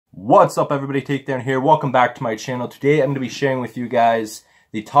What's up everybody, Takedown here. Welcome back to my channel. Today I'm going to be sharing with you guys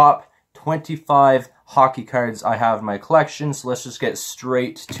the top 25 hockey cards I have in my collection. So let's just get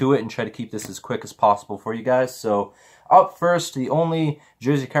straight to it and try to keep this as quick as possible for you guys. So up first, the only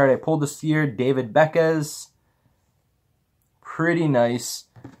jersey card I pulled this year, David Becca's. Pretty nice.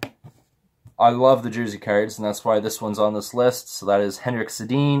 I love the jersey cards and that's why this one's on this list. So that is Henrik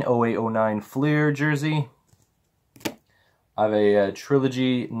Sedin 08-09 Fleer jersey. I have a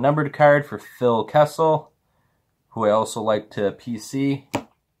trilogy numbered card for Phil Kessel, who I also like to PC.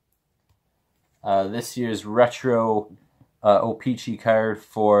 This year's retro O-Pee-Chee card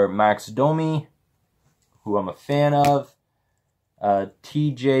for Max Domi, who I'm a fan of.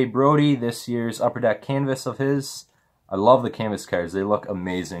 TJ Brody, this year's Upper Deck canvas of his. I love the canvas cards. They look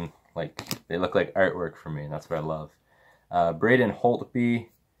amazing. They look like artwork for me, and that's what I love. Braden Holtby,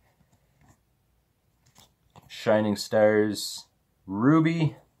 Shining Stars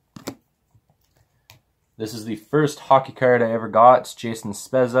Ruby. This is the first hockey card I ever got. It's Jason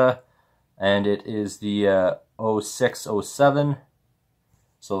Spezza, and it is the 06-07.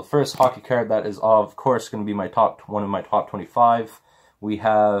 So the first hockey card that is of course going to be one of my top 25. We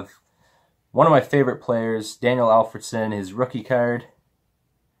have one of my favorite players, Daniel Alfredsson, his rookie card,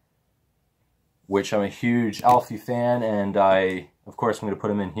 which I'm a huge Alfie fan, and of course I'm going to put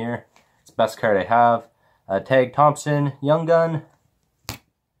him in here. It's the best card I have. Tag Thompson, Young Gun.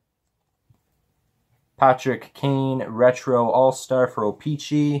 Patrick Kane, Retro All-Star for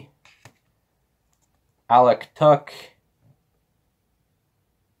O-Pee-Chee. Alec Tuck.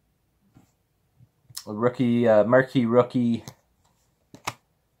 Rookie, marquee rookie.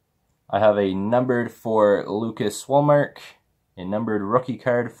 I have a numbered for Lucas Wallmark. A numbered rookie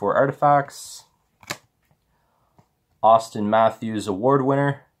card for Artifacts. Austin Matthews Award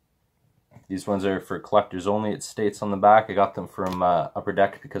winner. These ones are for collectors only, it states on the back. I got them from Upper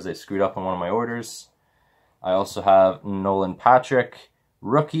Deck because I screwed up on one of my orders. I also have Nolan Patrick,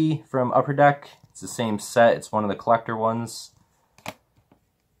 rookie from Upper Deck. It's the same set, it's one of the collector ones.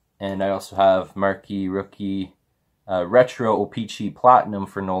 And I also have marquee rookie retro O-Pee-Chee Platinum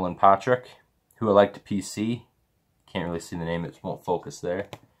for Nolan Patrick, who I like to PC. Can't really see the name, it won't focus there.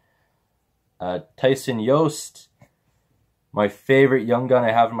 Tyson Yost, my favorite young gun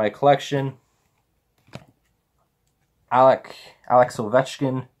I have in my collection. Alex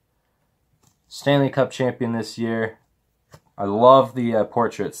Ovechkin, Stanley Cup champion this year. I love the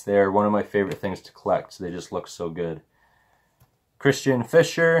portraits. They're one of my favorite things to collect. They just look so good. Christian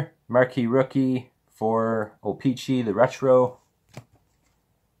Fischer, marquee rookie for O-Pee-Chee, the retro.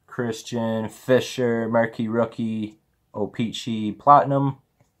 Christian Fischer, marquee rookie, O-Pee-Chee Platinum,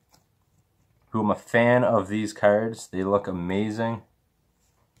 who I'm a fan of these cards. They look amazing.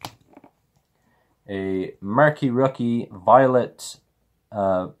 A marquee rookie Violet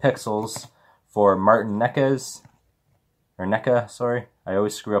Pixels for Martin Necas, or Necca, sorry. I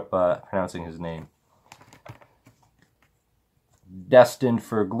always screw up pronouncing his name. Destined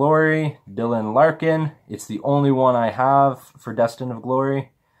for Glory, Dylan Larkin. It's the only one I have for Destined of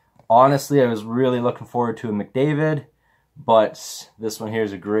Glory. Honestly, I was really looking forward to a McDavid, but this one here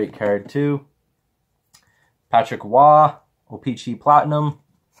is a great card too. Patrick Waugh, O-Pee-Chee Platinum.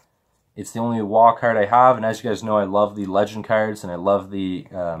 It's the only Waugh card I have, and as you guys know, I love the Legend cards and I love the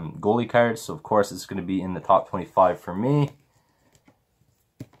goalie cards, so of course it's going to be in the top 25 for me.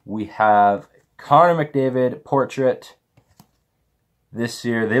 We have Connor McDavid Portrait. This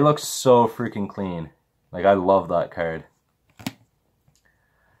year, they look so freaking clean. Like, I love that card.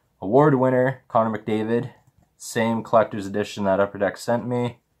 Award winner, Connor McDavid. Same collector's edition that Upper Deck sent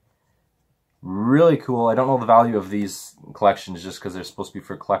me. Really cool. I don't know the value of these collections just because they're supposed to be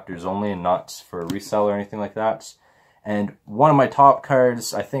for collectors only and not for resale or anything like that. And one of my top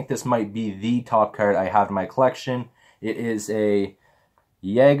cards, I think this might be the top card I have in my collection. It is a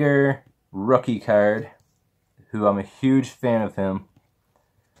Jaeger rookie card, who I'm a huge fan of him.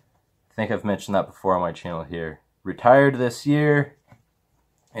 I think I've mentioned that before on my channel here. Retired this year,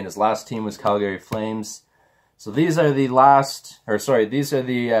 and his last team was Calgary Flames. So these are the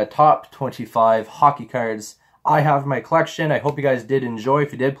top 25 hockey cards I have in my collection. I hope you guys did enjoy.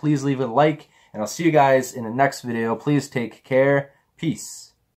 If you did, please leave a like, and I'll see you guys in the next video. Please take care. Peace.